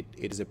 so it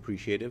is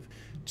appreciative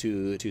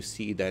to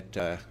see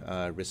that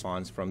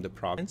response from the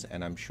province,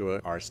 and I'm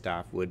sure our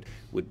staff would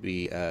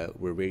be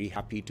we're very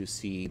happy to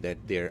see that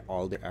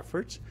all their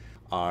efforts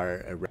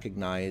are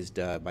recognized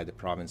by the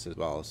province as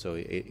well. So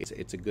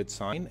it's a good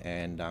sign,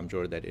 and I'm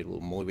sure that it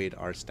will motivate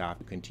our staff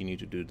to continue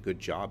to do the good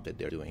job that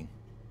they're doing.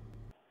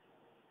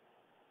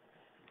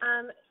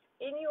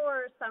 In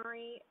your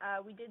summary,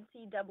 we did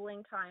see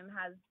doubling time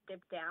has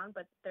dipped down,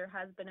 but there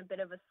has been a bit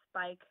of a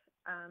spike,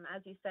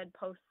 as you said,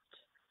 post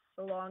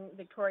the long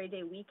Victoria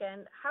Day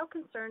weekend. How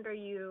concerned are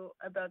you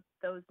about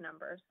those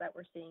numbers that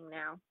we're seeing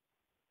now?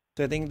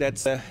 So I think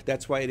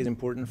that's why it is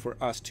important for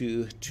us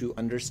to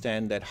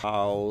understand that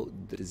how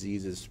the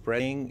disease is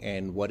spreading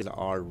and what is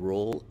our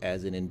role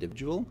as an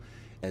individual,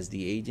 as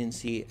the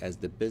agency, as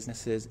the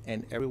businesses,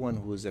 and everyone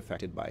who is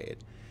affected by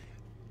it.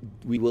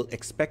 We will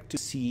expect to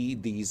see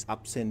these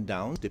ups and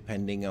downs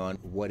depending on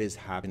what is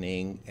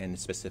happening in a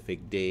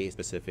specific day,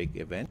 specific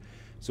event.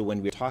 So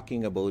when we're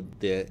talking about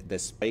the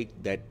spike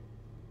that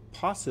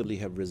possibly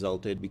have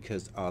resulted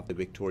because of the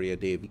Victoria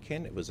Day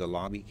weekend, it was a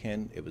long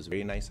weekend, it was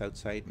very nice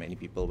outside, many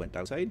people went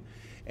outside,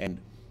 and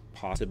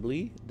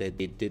possibly that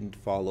they didn't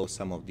follow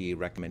some of the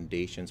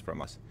recommendations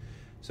from us.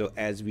 So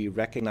as we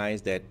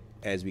recognize that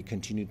as we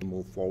continue to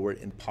move forward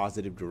in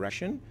positive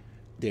direction,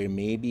 there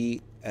may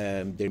be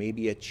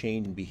a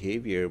change in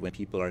behavior when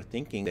people are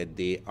thinking that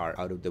they are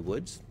out of the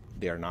woods.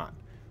 They are not.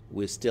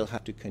 We still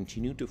have to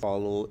continue to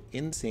follow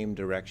in the same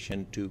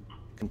direction to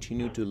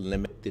continue to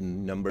limit the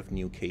number of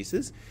new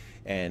cases,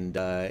 and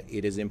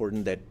it is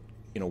important that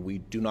we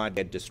do not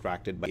get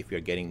distracted by if we are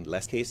getting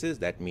less cases.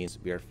 That means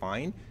we are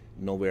fine.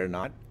 No, we are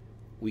not.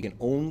 We can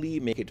only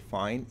make it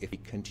fine if we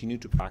continue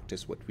to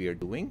practice what we are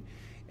doing.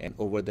 And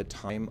over the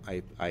time,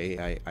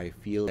 I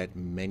feel that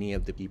many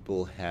of the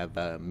people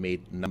have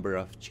made a number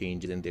of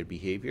changes in their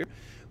behavior.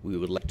 We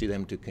would like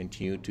them to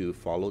continue to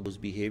follow those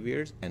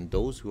behaviors, and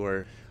those who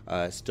are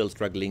still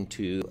struggling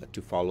to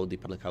follow the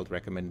public health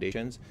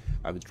recommendations,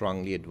 I would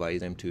strongly advise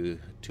them to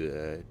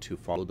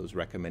follow those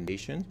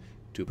recommendations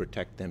to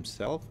protect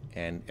themselves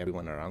and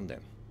everyone around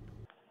them.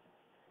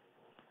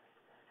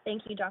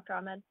 Thank you, Dr.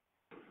 Ahmed.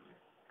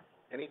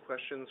 Any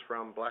questions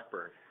from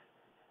Blackburn?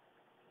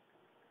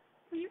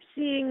 You're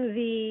seeing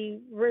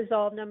the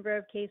resolved number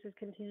of cases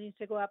continues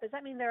to go up. Does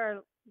that mean there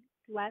are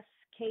less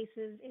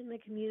cases in the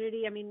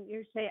community?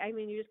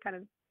 You just kind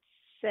of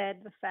said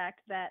the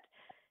fact that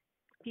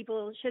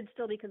people should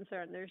still be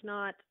concerned. There's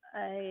not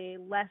a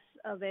less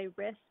of a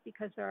risk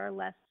because there are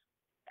less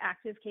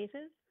active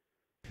cases?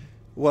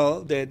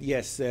 Well,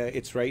 yes,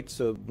 it's right.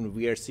 So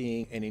we are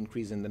seeing an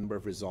increase in the number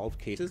of resolved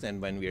cases,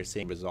 and when we are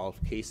saying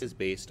resolved cases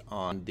based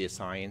on the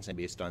science and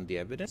based on the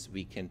evidence,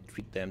 we can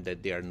treat them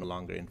that they are no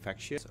longer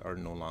infectious or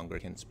no longer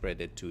can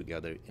spread it to the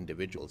other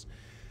individuals.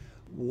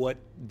 What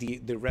the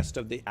rest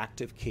of the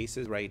active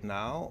cases right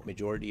now,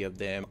 majority of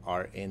them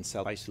are in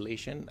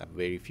self-isolation. A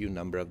very few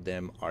number of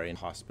them are in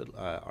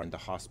the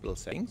hospital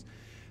settings.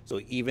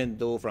 So even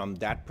though from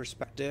that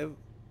perspective,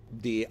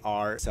 they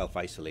are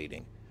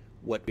self-isolating.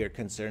 What we are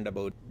concerned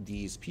about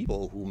these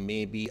people who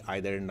may be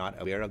either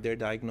not aware of their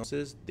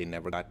diagnosis, they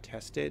never got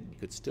tested,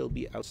 could still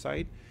be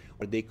outside,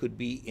 or they could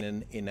be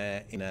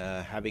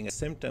having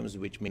symptoms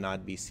which may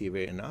not be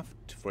severe enough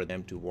for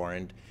them to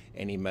warrant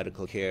any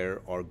medical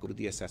care or go to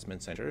the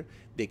assessment center.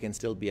 They can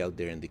still be out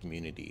there in the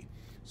community.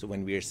 So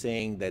when we are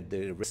saying that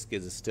the risk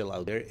is still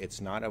out there, it's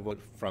not about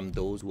from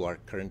those who are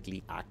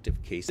currently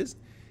active cases.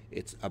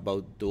 It's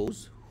about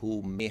those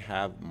who may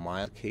have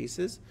mild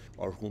cases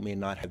or who may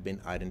not have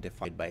been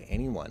identified by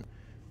anyone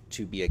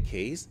to be a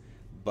case,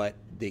 but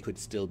they could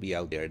still be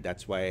out there.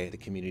 That's why the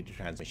community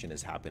transmission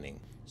is happening.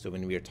 So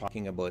when we are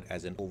talking about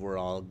as an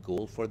overall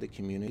goal for the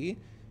community,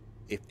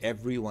 if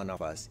every one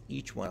of us,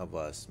 each one of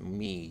us,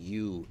 me,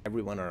 you,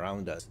 everyone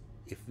around us,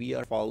 if we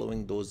are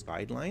following those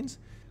guidelines,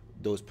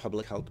 those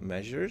public health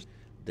measures,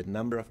 the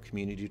number of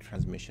community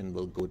transmission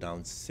will go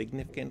down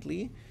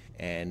significantly,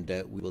 and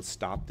we will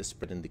stop the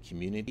spread in the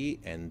community,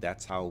 and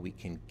that's how we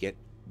can get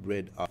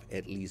rid of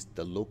at least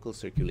the local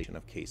circulation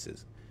of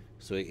cases.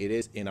 So it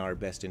is in our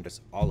best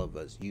interest, all of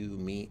us, you,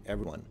 me,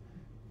 everyone,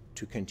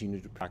 to continue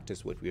to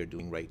practice what we are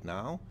doing right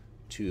now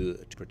to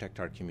protect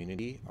our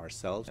community,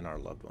 ourselves, and our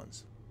loved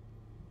ones.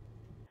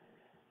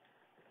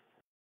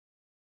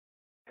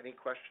 Any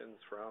questions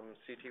from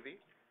CTV?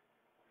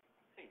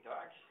 Hey,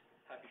 Doc.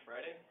 Happy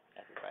Friday.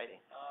 Happy Friday.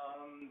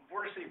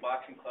 Border City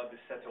Boxing Club is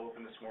set to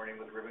open this morning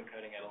with ribbon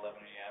cutting at 11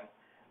 a.m.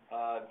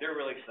 They're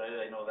really excited,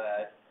 I know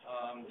that.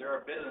 There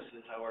are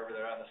businesses, however,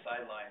 that are on the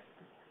sidelines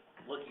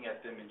looking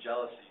at them in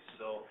jealousy.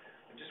 So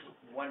I'm just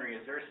wondering,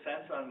 is there a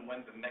sense on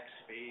when the next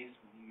phase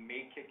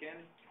may kick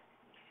in?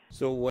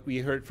 So what we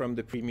heard from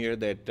the Premier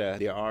that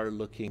they are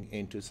looking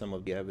into some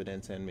of the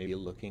evidence and maybe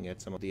looking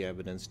at some of the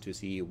evidence to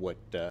see what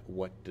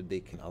they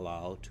can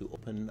allow to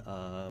open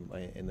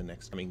in the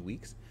next coming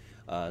weeks.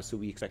 So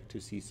we expect to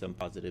see some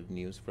positive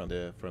news from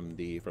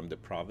the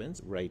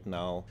province. Right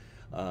now,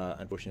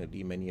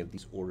 unfortunately, many of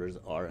these orders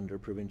are under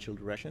provincial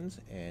directions,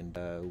 and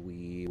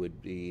we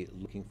would be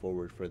looking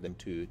forward for them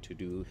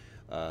to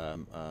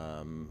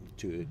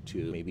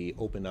maybe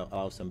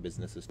allow some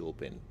businesses to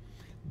open.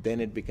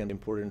 Then it becomes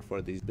important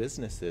for these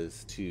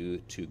businesses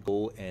to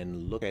go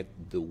and look at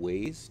the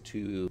ways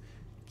to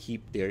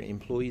keep their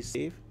employees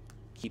safe,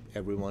 keep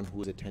everyone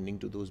who is attending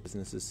to those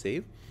businesses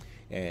safe.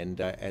 And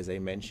as I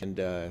mentioned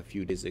a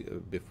few days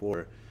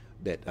before,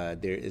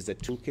 that there is a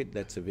toolkit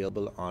that's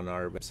available on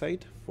our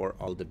website for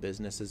all the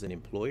businesses and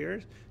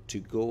employers to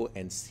go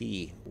and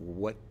see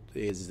what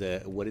is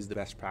the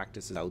best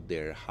practices out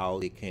there, how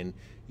they can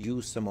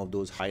use some of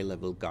those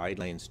high-level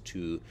guidelines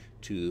to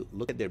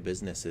look at their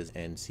businesses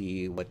and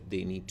see what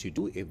they need to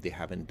do if they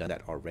haven't done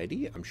that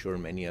already. I'm sure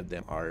many of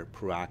them are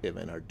proactive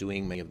and are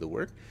doing many of the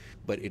work,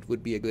 but it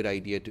would be a good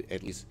idea to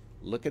at least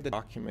look at the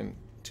document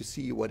to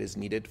see what is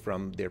needed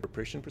from their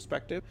preparation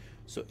perspective.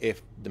 So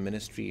if the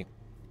ministry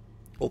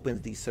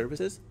opens these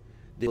services,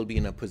 they will be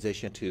in a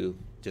position to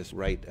just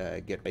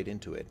get right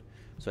into it.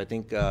 So I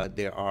think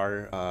there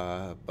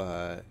are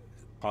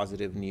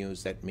positive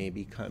news that may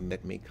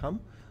come,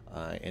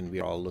 and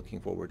we are all looking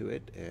forward to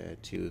it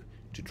to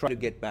try to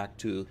get back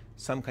to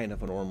some kind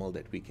of a normal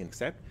that we can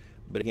accept.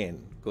 But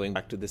again, going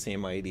back to the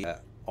same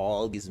idea,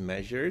 all these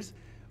measures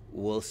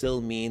will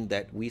still mean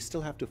that we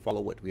still have to follow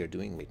what we are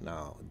doing right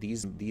now.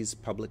 These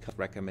public health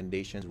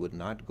recommendations would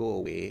not go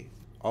away.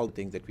 All the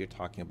things that we're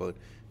talking about,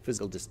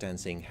 physical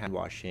distancing, hand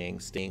washing,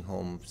 staying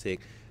home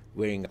sick,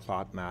 wearing a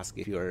cloth mask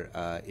if you're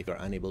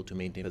unable to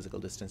maintain physical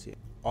distancing.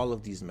 All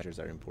of these measures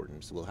are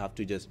important. So we'll have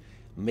to just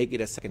make it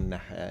a second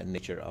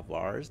nature of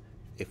ours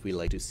if we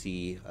like to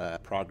see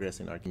progress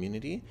in our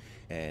community,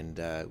 and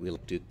we'll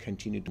have to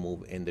continue to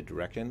move in the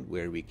direction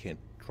where we can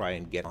try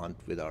and get on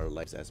with our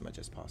lives as much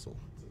as possible.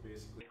 So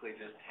basically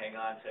just hang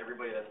on to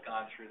everybody that's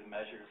gone through the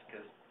measures,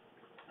 because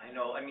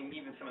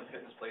even some of the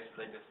fitness places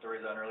I did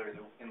stories on earlier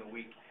in the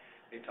week,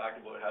 they talked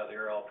about how they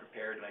were all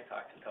prepared, and I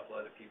talked to a couple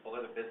other people,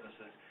 other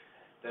businesses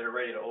that are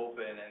ready to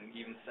open, and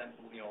even sent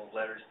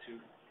letters to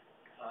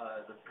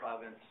the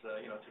province, to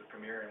the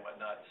Premier and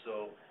whatnot.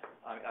 So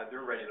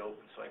they're ready to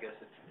open. So I guess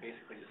it's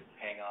basically just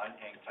hang on,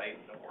 hang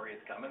tight, don't worry,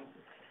 it's coming.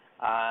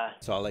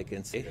 That's all I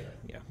can say.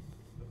 Yeah.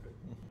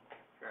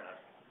 Fair enough.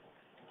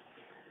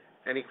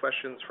 Any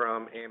questions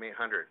from AM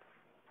 800?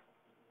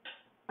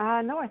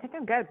 No, I think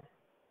I'm good.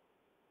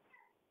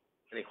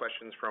 Any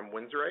questions from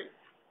Windsorite?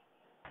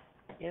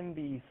 In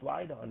the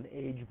slide on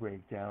age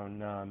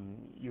breakdown,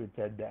 you had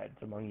said that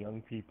among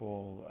young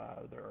people,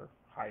 there are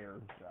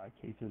higher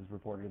cases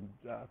reported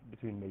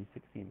between May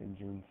 16th and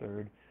June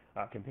 3rd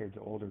compared to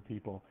older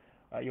people.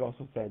 You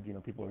also said,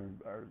 people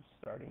are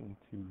starting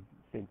to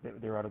think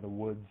that they're out of the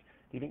woods.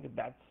 Do you think that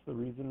that's the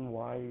reason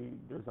why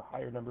there's a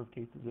higher number of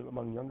cases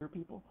among younger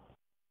people?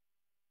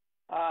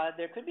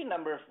 There could be a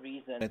number of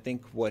reasons. I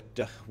think what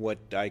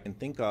I can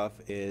think of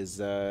is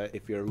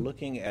if you're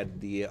looking at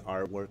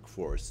our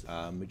workforce,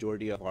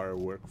 majority of our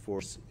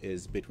workforce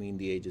is between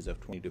the ages of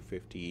 20 to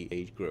 50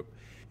 age group,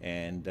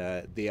 and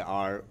they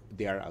are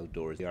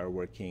outdoors. They are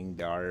working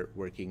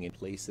in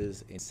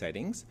places, in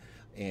settings,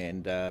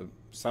 and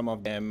some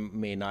of them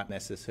may not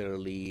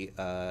necessarily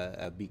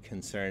be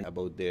concerned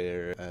about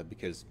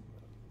because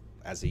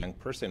as a young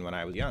person, when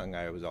I was young,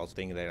 I was also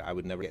thinking that I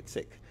would never get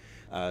sick.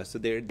 So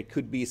there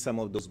could be some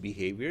of those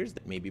behaviors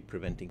that may be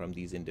preventing from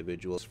these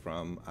individuals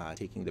from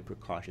taking the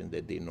precautions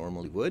that they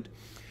normally would.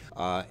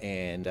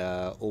 And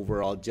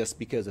overall, just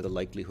because of the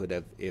likelihood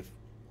of if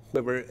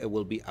whoever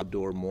will be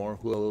outdoor more,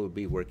 who will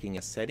be working in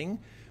a setting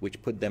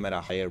which put them at a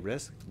higher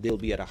risk, they'll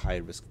be at a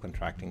higher risk of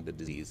contracting the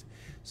disease.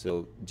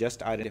 So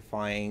just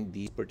identifying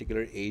these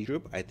particular age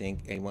group, I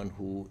think anyone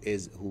who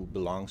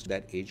belongs to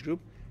that age group,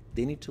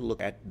 they need to look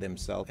at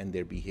themselves and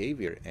their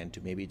behavior and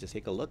to maybe just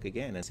take a look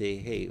again and say,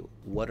 hey,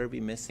 what are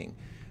we missing?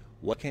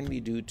 What can we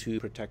do to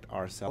protect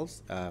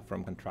ourselves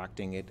from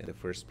contracting it in the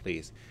first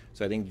place?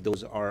 So I think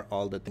those are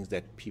all the things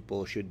that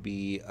people should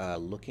be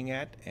looking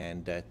at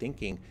and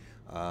thinking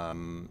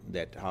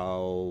that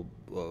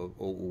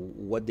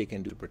what they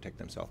can do to protect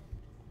themselves.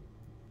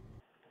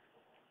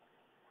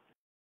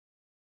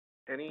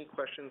 Any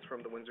questions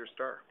from the Windsor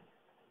Star?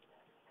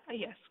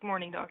 Yes, good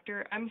morning,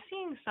 doctor. I'm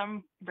seeing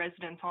some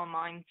residents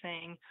online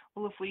saying,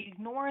 well, if we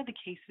ignore the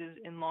cases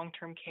in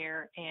long-term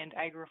care and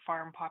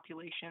agri-farm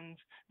populations,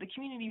 the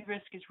community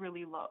risk is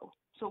really low.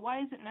 So why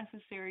is it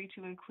necessary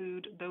to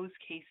include those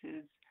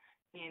cases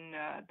in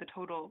the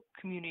total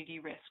community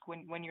risk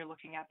when you're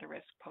looking at the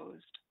risk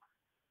posed?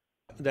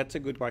 That's a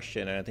good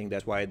question, and I think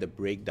that's why the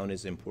breakdown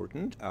is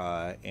important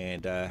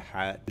and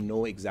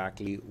know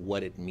exactly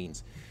what it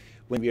means.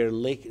 When we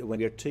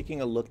are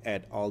taking a look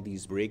at all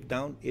these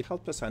breakdown, it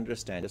helps us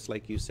understand, just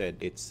like you said,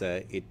 it's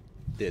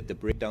the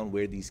breakdown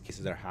where these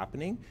cases are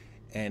happening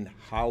and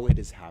how it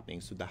is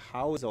happening. So the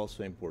how is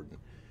also important.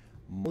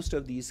 Most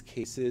of these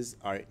cases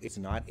it's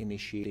not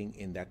initiating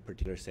in that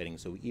particular setting.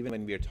 So even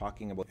when we are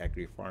talking about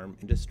agri-farm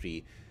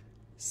industry,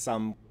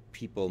 some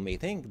people may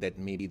think that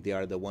maybe they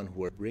are the one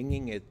who are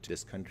bringing it to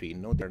this country.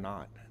 No, they're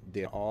not.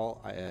 They're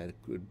all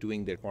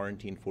doing their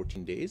quarantine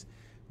 14 days.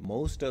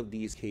 Most of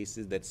these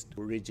cases that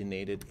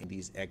originated in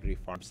these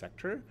agri-farm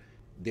sector,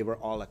 they were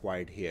all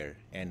acquired here.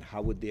 And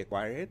how would they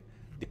acquire it?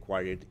 They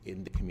acquired it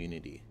in the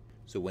community.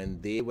 So when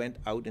they went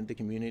out in the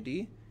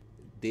community,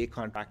 they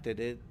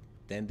contracted it,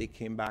 then they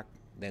came back,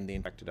 then they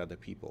infected other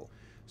people.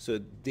 So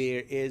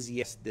there is,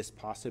 yes, this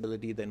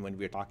possibility that when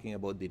we're talking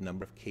about the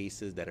number of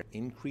cases that are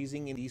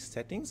increasing in these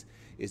settings,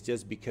 is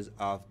just because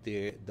of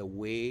the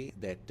way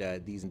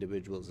that these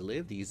individuals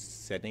live, these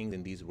settings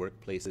and these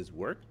workplaces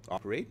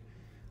operate.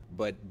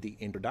 But the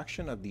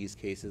introduction of these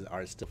cases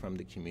are still from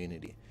the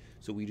community.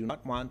 So we do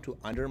not want to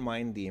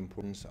undermine the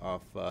importance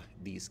of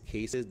these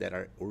cases that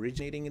are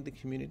originating in the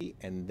community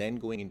and then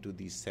going into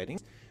these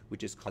settings,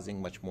 which is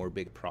causing much more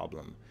big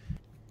problem.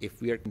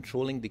 If we are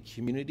controlling the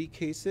community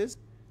cases,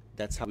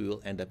 that's how we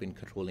will end up in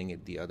controlling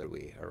it the other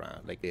way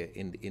around, like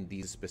in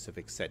these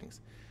specific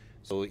settings.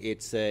 So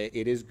it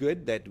is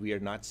good that we are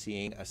not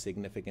seeing a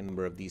significant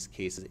number of these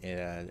cases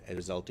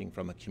resulting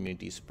from a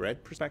community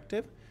spread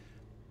perspective.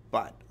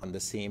 But on the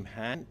same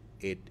hand,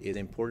 it is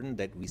important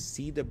that we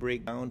see the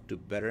breakdown to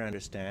better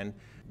understand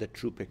the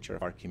true picture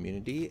of our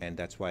community, and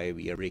that's why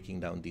we are breaking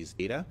down these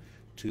data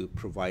to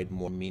provide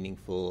more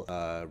meaningful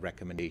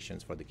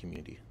recommendations for the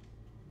community.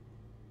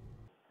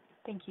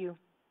 Thank you.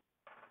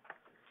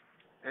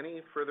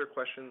 Any further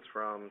questions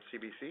from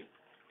CBC?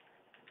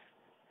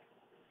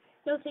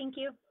 No, thank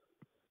you.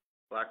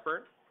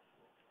 Blackburn?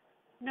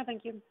 No,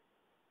 thank you.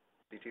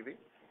 CTV?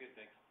 Good,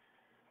 thanks.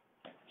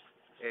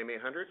 AMA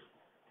 100?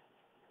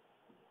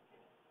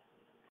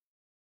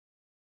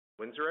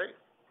 Windsorite?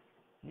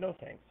 No,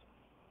 thanks.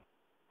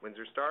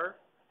 Windsor Star?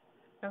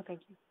 No, thank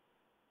you.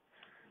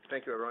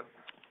 Thank you, everyone.